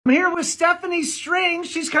I'm here with Stephanie Strings.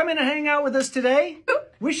 She's coming to hang out with us today.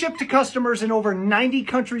 We ship to customers in over 90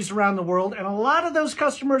 countries around the world, and a lot of those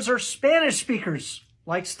customers are Spanish speakers,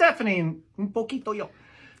 like Stephanie and un poquito yo.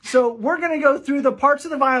 So we're going to go through the parts of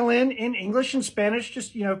the violin in English and Spanish,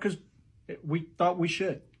 just, because we thought we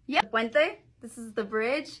should. Yeah, puente, this is the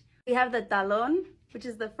bridge. We have the talón, which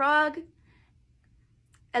is the frog.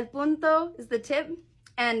 El punto is the tip,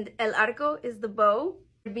 and el arco is the bow.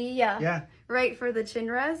 Villa, yeah, right for the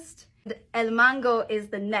chin rest. El mango is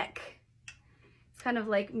the neck. It's kind of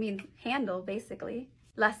like handle, basically.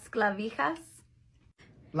 Las clavijas.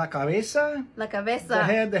 La cabeza. La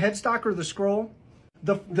cabeza. The headstock or the scroll.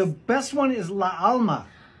 The best one is la alma.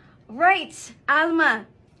 Right, alma.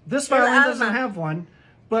 This violin doesn't have one,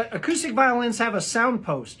 but acoustic violins have a sound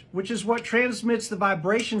post, which is what transmits the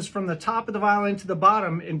vibrations from the top of the violin to the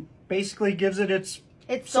bottom and basically gives it its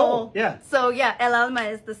soul. Yeah. So yeah, el alma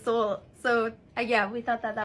is the soul. So yeah, we thought that